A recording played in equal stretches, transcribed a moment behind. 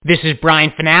This is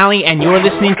Brian Finale, and you're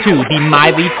listening to the My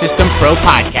Lead System Pro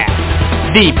podcast,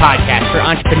 the podcast for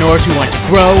entrepreneurs who want to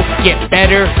grow, get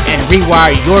better, and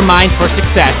rewire your mind for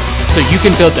success so you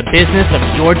can build the business of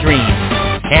your dreams.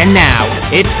 And now,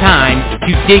 it's time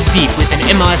to dig deep with an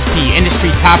MLSP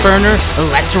industry top earner.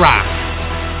 Let's rock.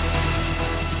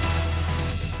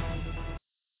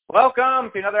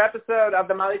 Welcome to another episode of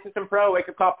the My Lead System Pro Wake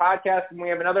Up Call podcast, and we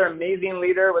have another amazing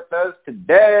leader with us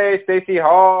today. Stacey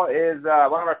Hall is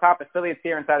one of our top affiliates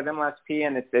here inside of MLSP,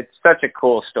 and it's such a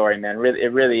cool story, man.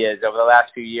 It really is. Over the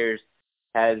last few years,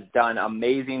 has done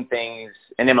amazing things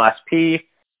in MLSP,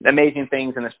 amazing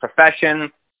things in this profession.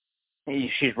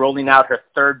 She's rolling out her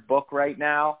third book right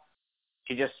now.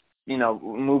 She just,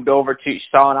 moved over to, she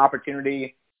saw an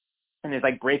opportunity, and is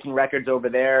like breaking records over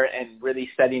there and really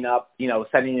setting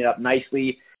it up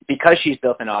nicely because she's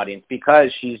built an audience,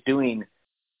 because she's doing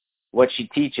what she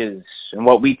teaches and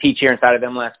what we teach here inside of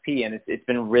MLSP. And it's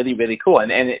been really, really cool.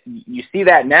 And you see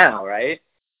that now, right?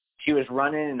 She was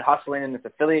running and hustling in this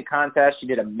affiliate contest. She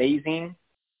did amazing,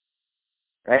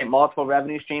 right? Multiple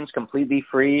revenue streams, completely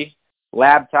free.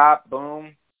 Laptop,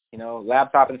 boom,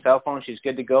 laptop and cell phone. She's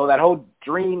good to go. That whole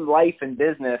dream life and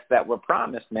business that we're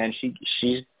promised, man,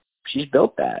 she's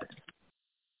built that,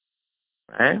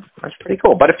 right? That's pretty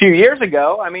cool. But a few years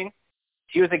ago,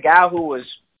 she was a gal who was,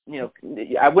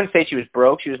 I wouldn't say she was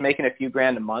broke. She was making a few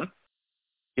grand a month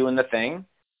doing the thing,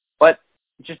 but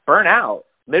just burnt out,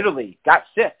 literally got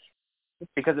sick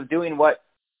because of doing what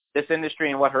this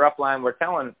industry and what her upline was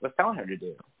telling her to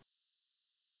do,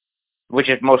 which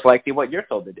is most likely what you're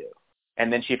told to do.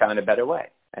 And then she found a better way,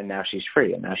 and now she's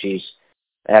free, and now she's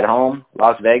at home,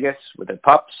 Las Vegas, with her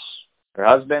pups, her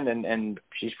husband, and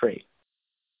she's free.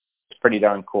 It's pretty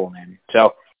darn cool, man.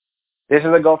 So this is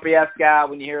a Go For Yes gal.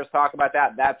 When you hear us talk about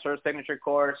that, that's her signature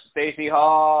course. Stacey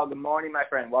Hall, good morning, my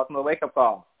friend. Welcome to Wake Up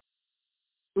Call.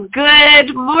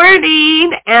 Good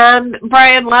morning, and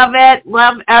Brian, love it.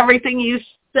 Love everything you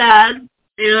said.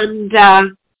 And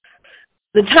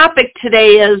the topic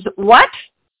today is, what?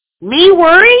 Me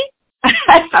worry?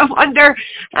 I wonder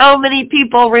how many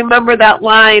people remember that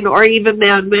line or even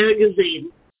that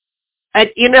magazine. I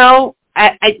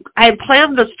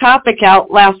planned this topic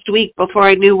out last week before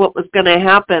I knew what was going to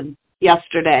happen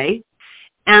yesterday.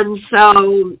 And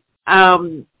so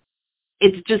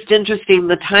it's just interesting,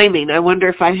 the timing. I wonder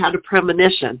if I had a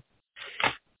premonition.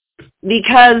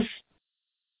 Because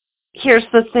here's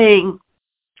the thing.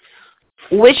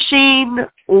 Wishing,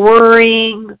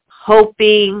 worrying,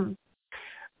 hoping,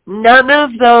 none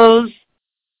of those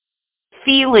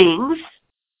feelings,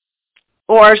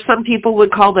 or some people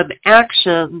would call them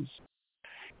actions,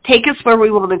 take us where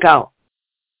we want to go.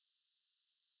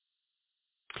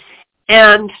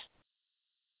 And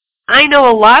I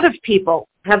know a lot of people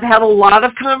have had a lot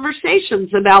of conversations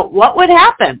about what would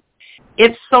happen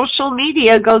if social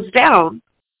media goes down,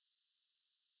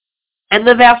 and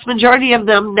the vast majority of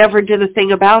them never did a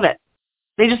thing about it.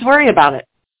 They just worry about it.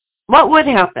 What would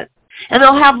happen? And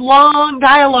they'll have long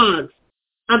dialogues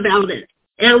about it.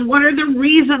 And what are the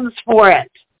reasons for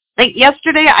it? Like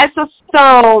yesterday, I saw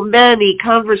so many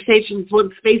conversations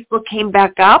once Facebook came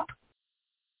back up.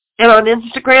 And on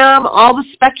Instagram, all the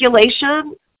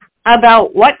speculation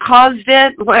about what caused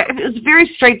it. It was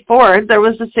very straightforward. There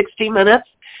was a 60 Minutes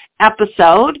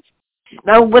episode.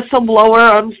 A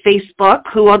whistleblower on Facebook,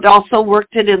 who had also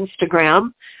worked at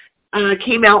Instagram,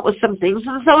 came out with some things.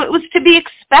 And so it was to be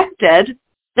expected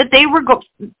that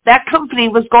that company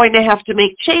was going to have to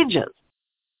make changes.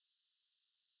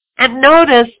 And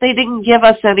notice they didn't give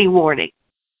us any warning.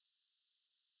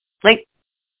 Like,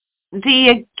 do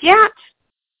you get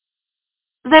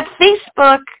that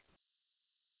Facebook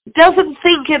doesn't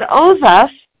think it owes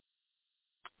us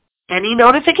any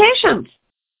notifications?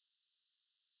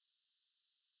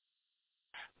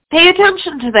 Pay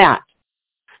attention to that.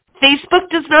 Facebook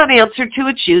does not answer to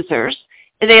its users.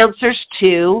 It answers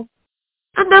to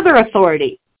another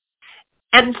authority.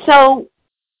 And so,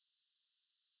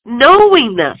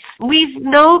 knowing this, we've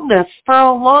known this for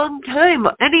a long time.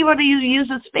 Anybody who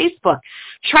uses Facebook,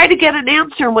 try to get an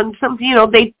answer when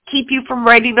they keep you from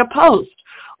writing a post,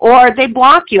 or they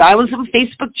block you. I was in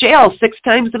Facebook jail 6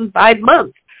 times in 5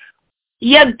 months.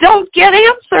 You don't get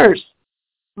answers.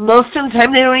 Most of the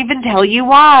time, they don't even tell you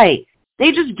why.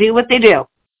 They just do what they do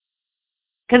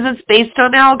because it's based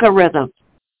on algorithms.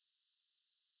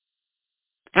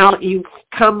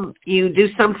 You do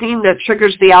something that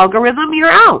triggers the algorithm, you're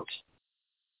out,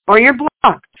 or you're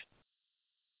blocked.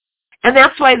 And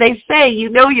that's why they say,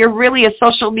 you're really a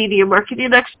social media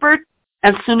marketing expert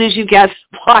as soon as you get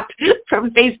blocked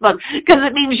from Facebook, because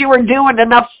it means you were doing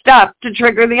enough stuff to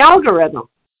trigger the algorithm.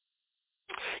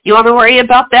 You want to worry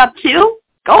about that too?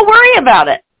 Go worry about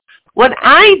it. What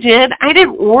I did, I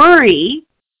didn't worry.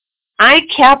 I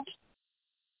kept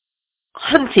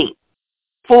hunting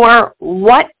for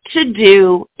what to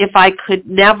do if I could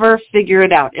never figure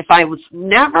it out. If I was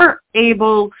never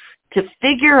able to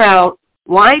figure out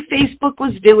why Facebook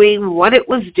was doing what it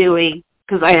was doing,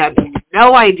 because I had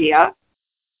no idea,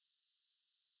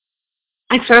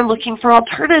 I started looking for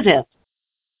alternatives.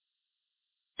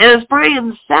 And as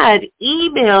Brian said,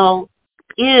 email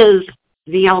is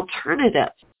the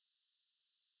alternative.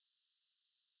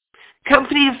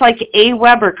 Companies like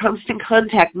AWeber, Constant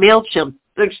Contact, MailChimp,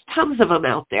 there's tons of them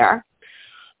out there,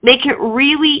 make it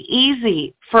really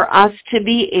easy for us to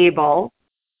be able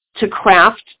to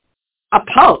craft a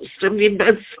post. I mean,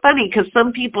 it's funny because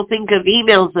some people think of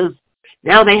emails as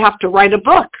now they have to write a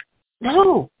book.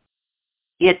 No.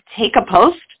 You take a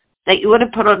post that you would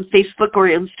have put on Facebook or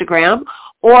Instagram,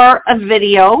 or a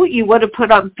video you would have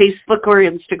put on Facebook or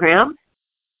Instagram,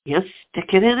 you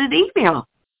stick it in an email.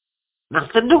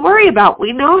 Nothing to worry about.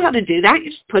 We know how to do that.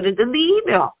 You just put it in the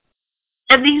email.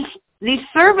 And these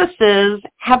services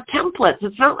have templates.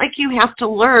 It's not like you have to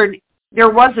learn. There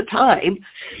was a time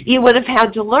you would have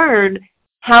had to learn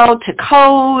how to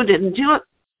code and do it.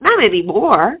 Not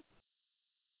anymore.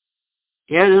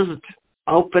 You just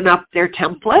open up their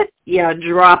template. You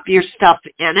drop your stuff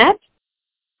in it.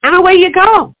 And away you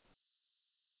go.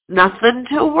 Nothing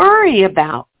to worry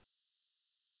about.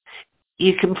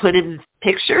 You can put in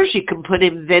pictures. You can put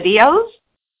in videos.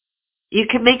 You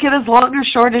can make it as long or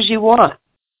short as you want.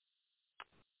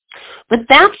 But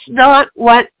that's not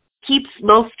what keeps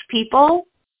most people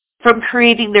from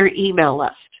creating their email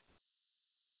list.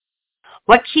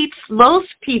 What keeps most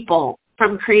people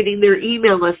from creating their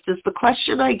email list is the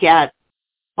question I get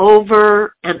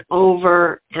over and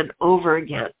over and over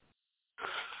again.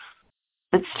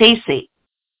 But Stacey,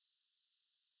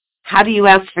 how do you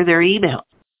ask for their email?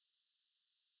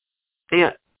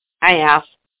 I ask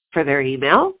for their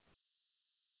email.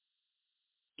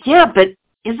 Yeah, but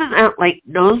isn't that like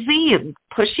nosy and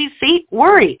pushy? See,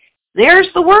 worry. There's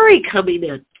the worry coming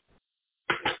in.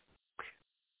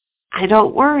 I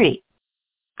don't worry.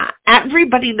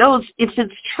 Everybody knows if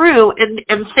it's true,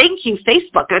 and thank you,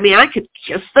 Facebook. I mean, I could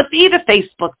kiss the feet of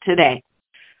Facebook today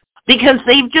because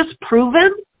they've just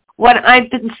proven what I've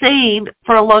been saying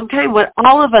for a long time, what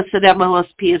all of us at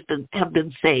MLSP have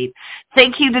been saying.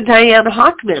 Thank you to Diane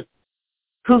Hockman,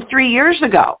 who 3 years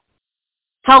ago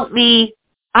helped me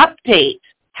update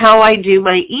how I do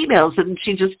my emails, and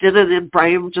she just did it, and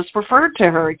Brian just referred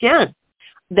to her again,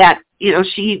 that,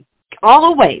 she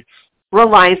always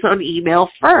relies on email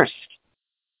first.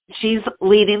 She's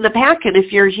leading the pack, and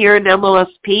if you're here in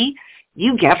MLSP,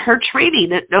 you get her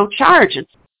training at no charge.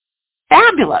 It's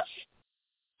fabulous.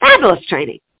 Fabulous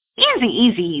training. Easy,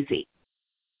 easy, easy.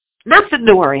 Nothing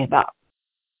to worry about.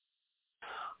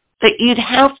 But you'd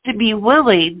have to be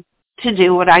willing to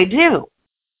do what I do.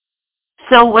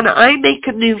 So when I make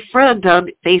a new friend on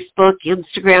Facebook,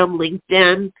 Instagram,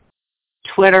 LinkedIn,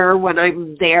 Twitter, when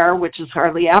I'm there, which is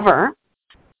hardly ever,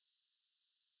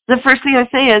 the first thing I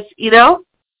say is,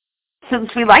 since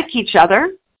we like each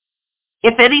other,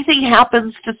 if anything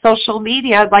happens to social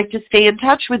media, I'd like to stay in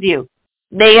touch with you.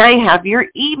 May I have your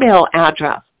email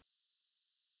address?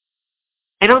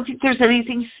 I don't think there's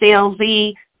anything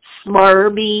salesy,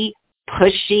 smarmy,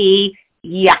 pushy,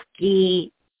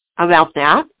 yucky about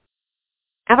that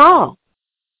at all.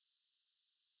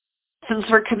 Since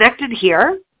we're connected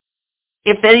here,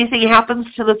 if anything happens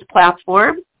to this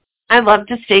platform, I'd love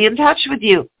to stay in touch with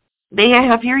you. May I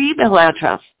have your email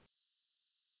address?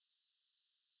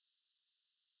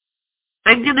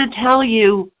 I'm going to tell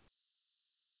you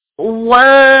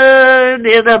one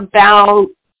in about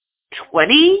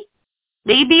 20,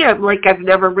 maybe. I've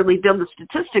never really done the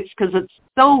statistics because it's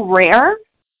so rare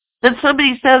that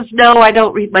somebody says, no, I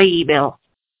don't read my email.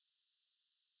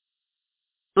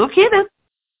 Okay then.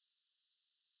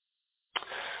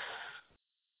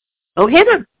 Okay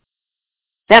then.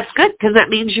 That's good because that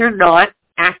means you're not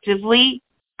actively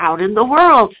out in the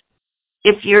world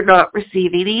if you're not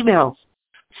receiving emails.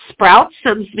 Sprout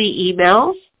sends me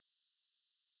emails.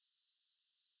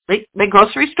 My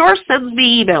grocery store sends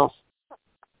me emails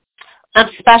of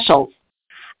specials.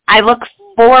 I look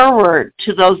forward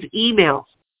to those emails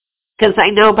because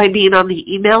I know by being on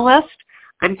the email list,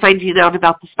 I'm finding out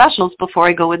about the specials before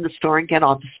I go in the store and get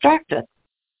all distracted.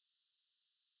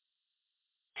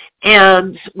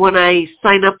 And when I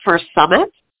sign up for a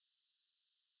summit,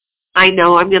 I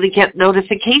know I'm going to get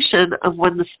notification of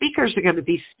when the speakers are going to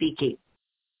be speaking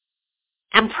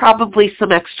and probably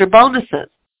some extra bonuses.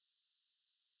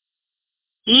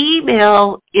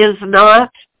 Email is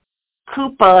not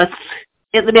coupons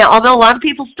in the mail, although a lot of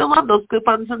people still love those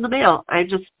coupons in the mail. I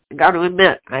just got to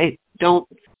admit, I don't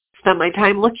spend my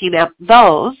time looking at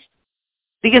those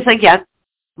because I get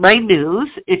my news,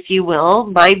 if you will,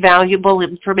 my valuable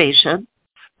information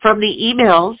from the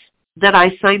emails that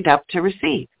I signed up to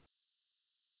receive.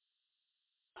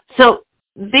 So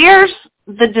there's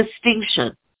the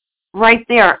distinction right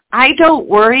there. I don't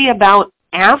worry about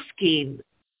asking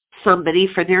somebody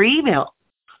for their email.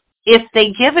 If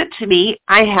they give it to me,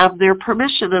 I have their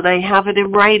permission and I have it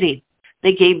in writing.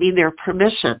 They gave me their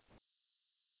permission.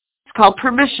 It's called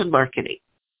permission marketing,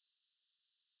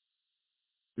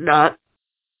 not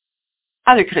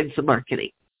other kinds of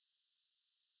marketing.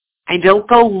 I don't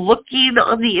go looking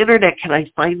on the internet, can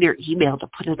I find their email to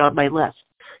put it on my list?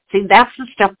 See, that's the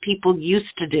stuff people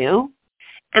used to do,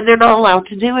 and they're not allowed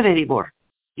to do it anymore.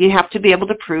 You have to be able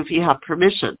to prove you have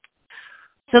permission.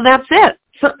 So that's it.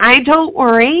 So I don't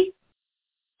worry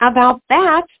about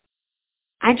that.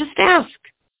 I just ask.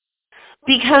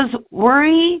 Because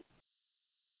worry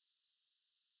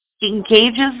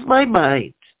engages my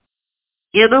mind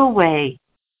in a way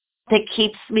that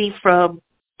keeps me from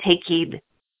taking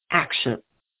action.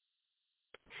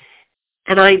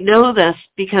 And I know this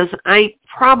because I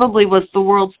probably was the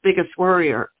world's biggest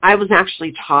worrier. I was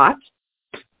actually taught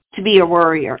to be a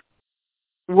worrier.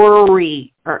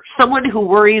 Worrier. Someone who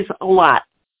worries a lot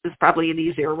is probably an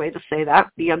easier way to say that,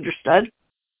 be understood.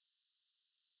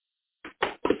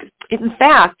 In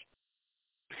fact,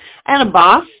 I had a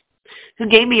boss who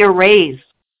gave me a raise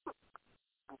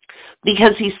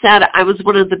because he said I was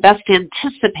one of the best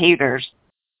anticipators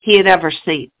he had ever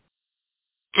seen.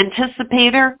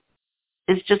 Anticipator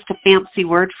is just a fancy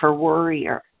word for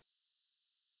worrier,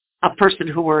 a person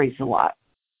who worries a lot.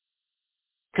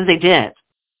 Because they did.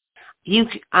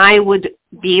 I would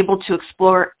be able to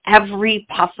explore every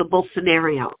possible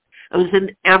scenario. I was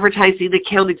an advertising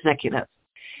account executive.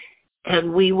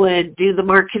 And we would do the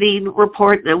marketing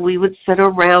report, and then we would sit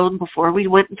around before we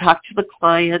went and talked to the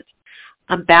client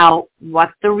about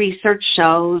what the research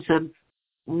shows and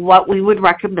what we would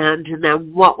recommend, and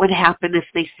then what would happen if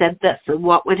they said this, and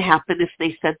what would happen if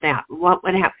they said that, and what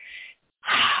would happen.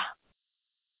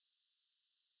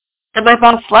 And my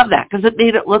boss loved that because it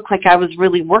made it look like I was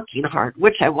really working hard,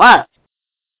 which I was.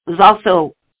 I was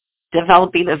also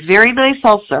developing a very nice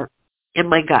ulcer in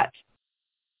my gut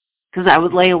because I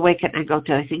would lay awake at night and go,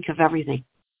 did I think of everything?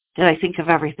 Did I think of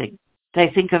everything? Did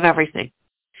I think of everything?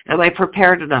 Am I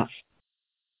prepared enough?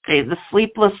 Okay, the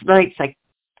sleepless nights, like,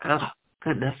 oh,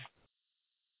 goodness.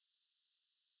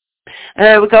 And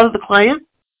I would go to the client.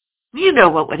 You know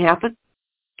what would happen.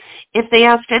 If they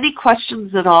asked any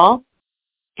questions at all,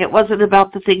 it wasn't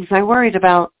about the things I worried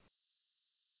about.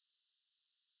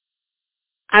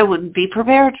 I wouldn't be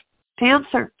prepared to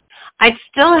answer. I'd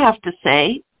still have to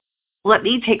say, let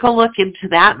me take a look into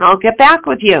that and I'll get back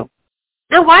with you.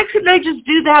 Now, why couldn't I just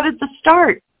do that at the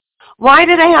start? Why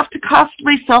did I have to cost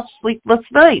myself sleepless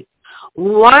nights?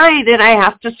 Why did I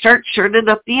have to start churning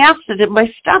up the acid in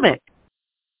my stomach?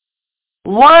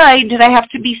 Why did I have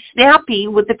to be snappy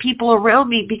with the people around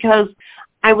me because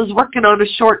I was working on a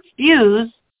short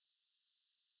fuse?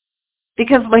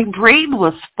 Because my brain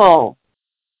was full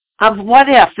of what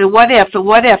if, and what if, and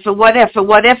what if, and what if, and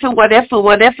what if, and what if, and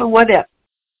what if, and what if.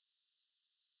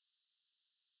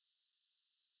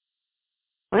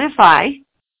 What if I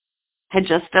had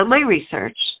just done my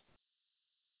research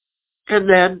and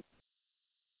then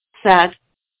said,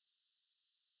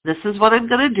 this is what I'm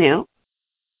going to do,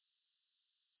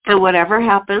 and whatever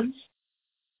happens,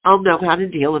 I'll know how to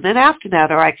deal with it after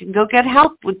that, or I can go get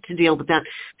help to deal with that.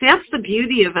 See, that's the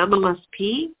beauty of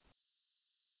MLSP.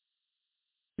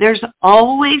 There's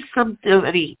always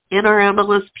somebody in our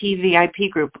MLSP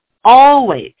VIP group,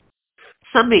 always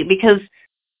somebody, because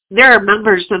there are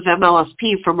members of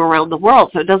MLSP from around the world,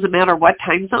 so it doesn't matter what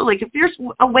time zone. Like if you're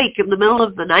awake in the middle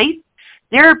of the night,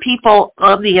 there are people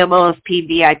on the MLSP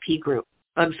VIP group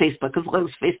on Facebook, as long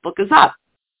as Facebook is up.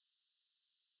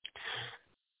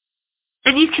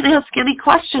 And you can ask any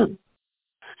question.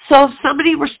 So if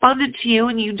somebody responded to you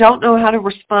and you don't know how to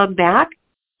respond back,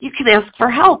 you can ask for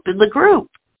help in the group.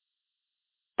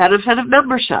 Benefit of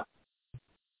membership.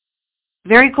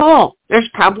 Very cool. There's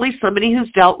probably somebody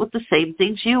who's dealt with the same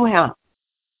things you have.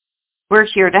 We're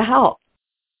here to help.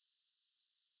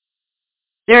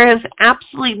 There is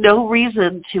absolutely no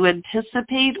reason to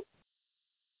anticipate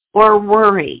or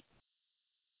worry.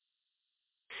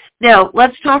 Now,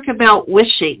 let's talk about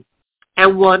wishing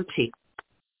and wanting.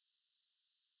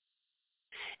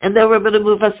 And then we're going to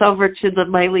move us over to the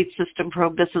My Lead System Pro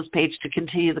business page to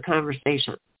continue the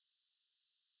conversation.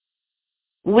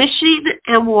 Wishing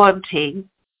and wanting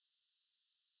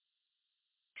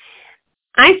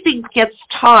I think gets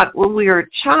taught when we are a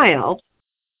child.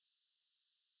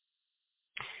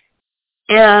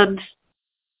 And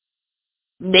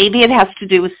maybe it has to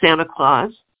do with Santa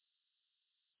Claus.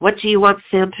 What do you want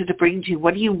Santa to bring to you?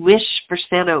 What do you wish for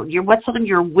Santa? What's on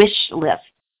your wish list?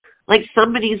 Like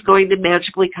somebody's going to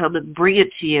magically come and bring it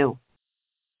to you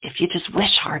if you just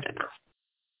wish hard enough.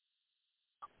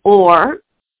 Or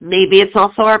maybe it's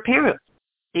also our parents.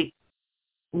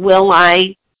 Will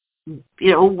I,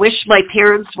 wish my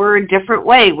parents were a different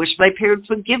way, wish my parents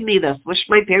would give me this, wish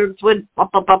my parents would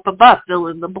fill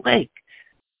in the blank.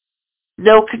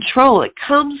 No control. It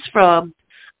comes from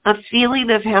a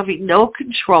feeling of having no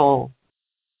control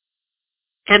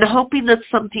and hoping that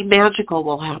something magical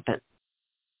will happen.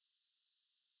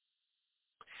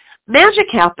 Magic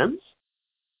happens.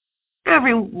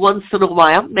 Every once in a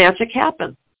while, magic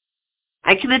happens.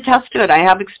 I can attest to it. I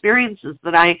have experiences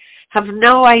that I have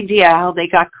no idea how they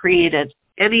got created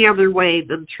any other way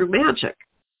than through magic.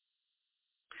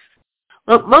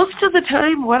 But most of the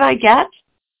time, what I get,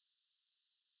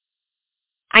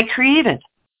 I created.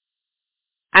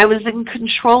 I was in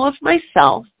control of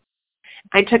myself.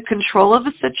 I took control of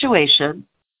a situation.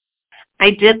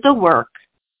 I did the work.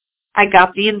 I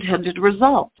got the intended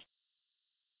result.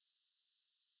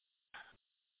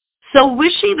 So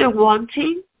wishing and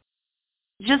wanting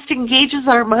just engages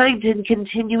our mind in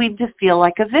continuing to feel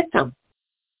like a victim.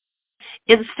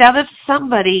 Instead of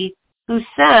somebody who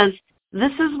says,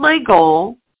 this is my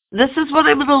goal, this is what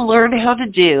I'm going to learn how to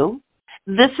do,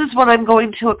 this is what I'm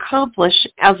going to accomplish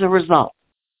as a result.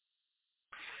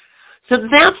 So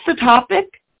that's the topic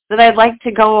that I'd like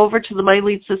to go over to the My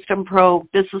Lead System Pro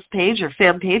business page or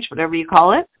fan page, whatever you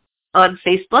call it, on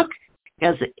Facebook.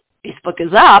 Because Facebook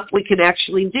is up, we can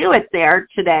actually do it there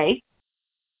today.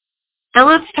 And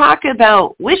let's talk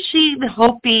about wishing,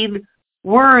 hoping,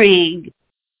 worrying,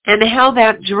 and how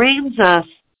that drains us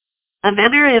of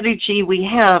energy we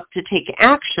have to take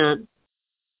action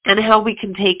and how we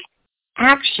can take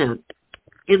action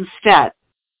instead.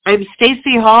 I'm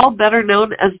Stacey Hall, better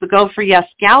known as the Go For Yes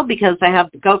Gal, because I have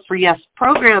the Go For Yes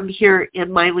program here in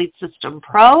My Lead System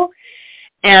Pro.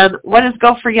 And what is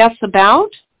Go For Yes about?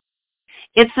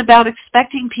 It's about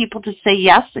expecting people to say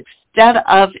yes instead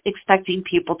of expecting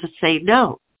people to say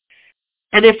no.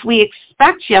 And if we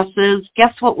expect yeses,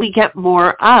 guess what we get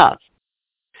more of?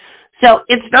 So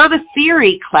it's not a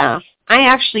theory class. I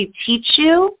actually teach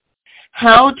you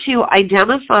how to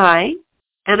identify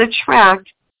and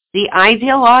attract the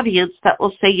ideal audience that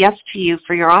will say yes to you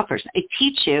for your offers. I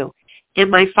teach you in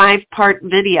my 5-part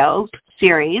video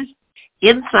series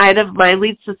inside of My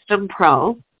Lead System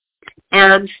Pro.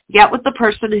 And get with the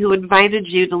person who invited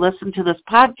you to listen to this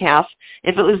podcast.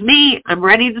 If it was me, I'm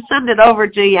ready to send it over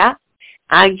to you.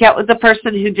 Get with the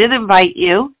person who did invite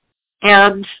you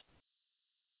and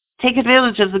take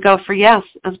advantage of the Go For Yes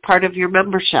as part of your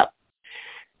membership.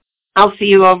 I'll see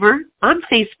you over on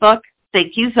Facebook.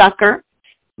 Thank you,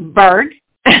 Zuckerberg,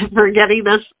 for getting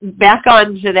us back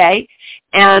on today.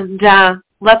 And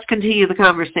let's continue the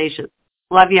conversation.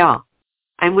 Love y'all.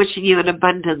 I'm wishing you an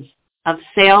abundance of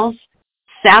sales,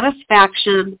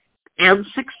 satisfaction, and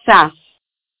success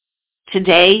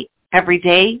today, every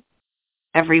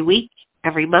week,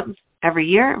 every month, every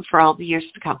year, and for all the years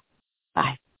to come.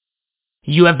 Bye.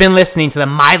 You have been listening to the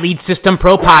My Lead System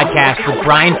Pro podcast with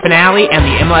Brian Finale and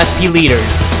the MLSP leaders.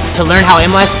 To learn how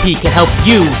MLSP can help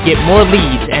you get more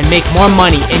leads and make more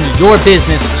money in your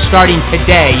business starting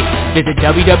today, visit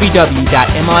www.mlsp.com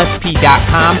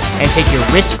and take your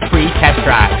risk-free test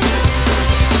drive.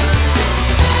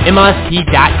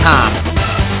 MLSP.com.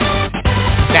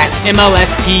 That's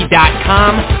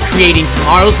MLSP.com, creating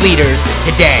tomorrow's leaders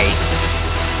today.